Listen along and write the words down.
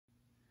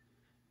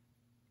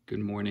Good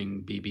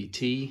morning,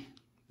 BBT.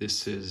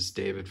 This is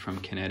David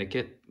from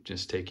Connecticut,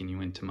 just taking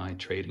you into my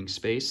trading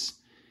space.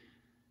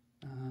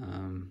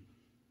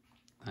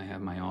 I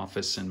have my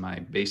office in my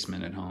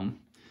basement at home,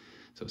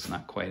 so it's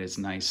not quite as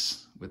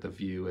nice with a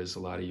view as a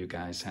lot of you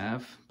guys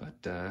have, but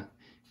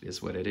it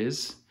is what it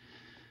is.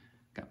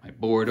 Got my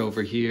board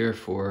over here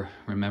for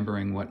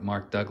remembering what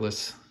Mark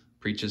Douglas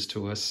preaches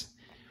to us.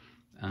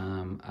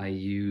 I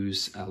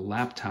use a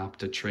laptop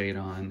to trade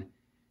on,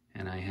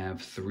 and I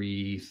have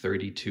three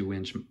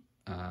 32-inch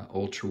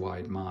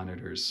ultra-wide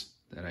monitors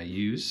that I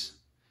use.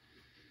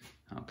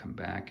 I'll come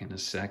back in a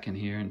second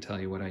here and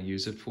tell you what I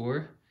use it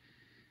for.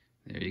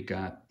 There you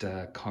got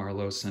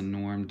Carlos and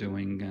Norm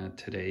doing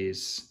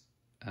today's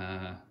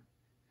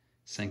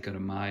Cinco de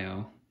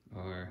Mayo,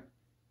 or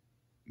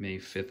May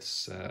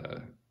 5th's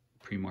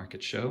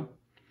pre-market show.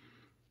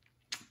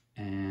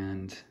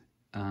 And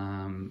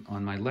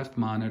on my left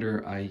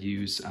monitor,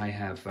 I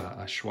have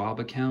a Schwab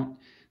account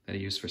that I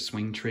use for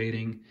swing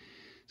trading.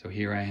 So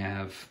here I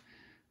have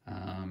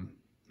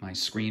my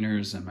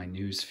screeners and my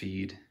news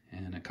feed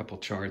and a couple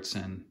charts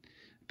and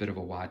a bit of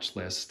a watch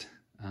list.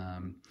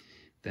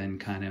 Then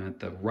kind of at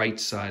the right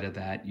side of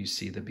that, you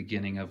see the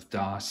beginning of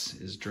DOS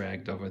is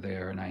dragged over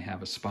there, and I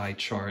have a SPY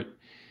chart,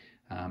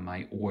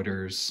 my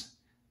orders,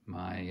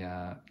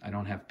 I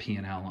don't have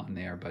P&L on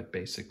there, but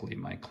basically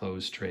my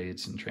closed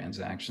trades and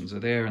transactions are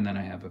there, and then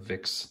I have a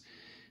VIX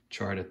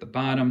chart at the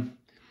bottom.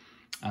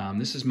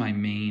 This is my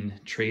main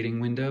trading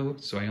window,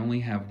 so I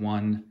only have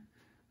one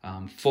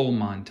full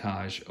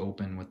montage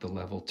open with the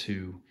level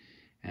 2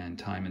 and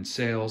time and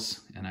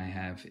sales, and I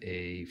have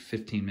a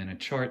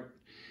 15-minute chart,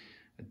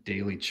 a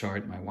daily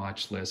chart, my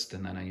watch list,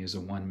 and then I use a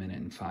 1-minute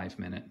and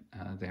 5-minute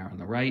there on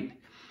the right.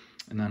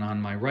 And then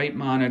on my right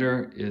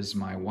monitor is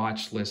my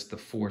watch list, the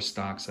 4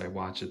 stocks I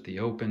watch at the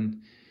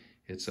open.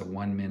 It's a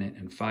 1-minute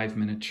and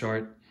 5-minute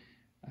chart,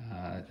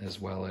 as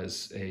well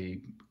as a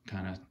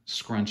kind of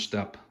scrunched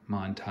up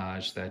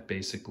montage that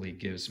basically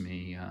gives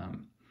me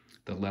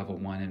the level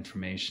 1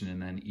 information,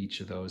 and then each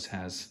of those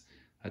has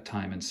a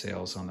time and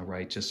sales on the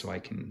right, just so I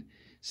can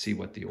see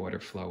what the order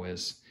flow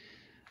is.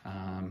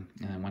 And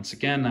then once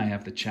again, I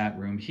have the chat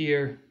room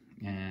here,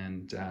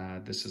 and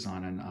this is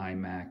on an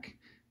iMac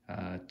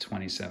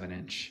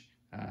 27-inch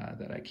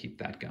that I keep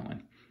that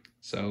going.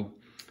 So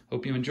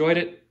hope you enjoyed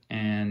it,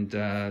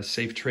 and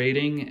safe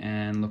trading,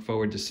 and look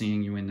forward to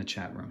seeing you in the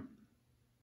chat room.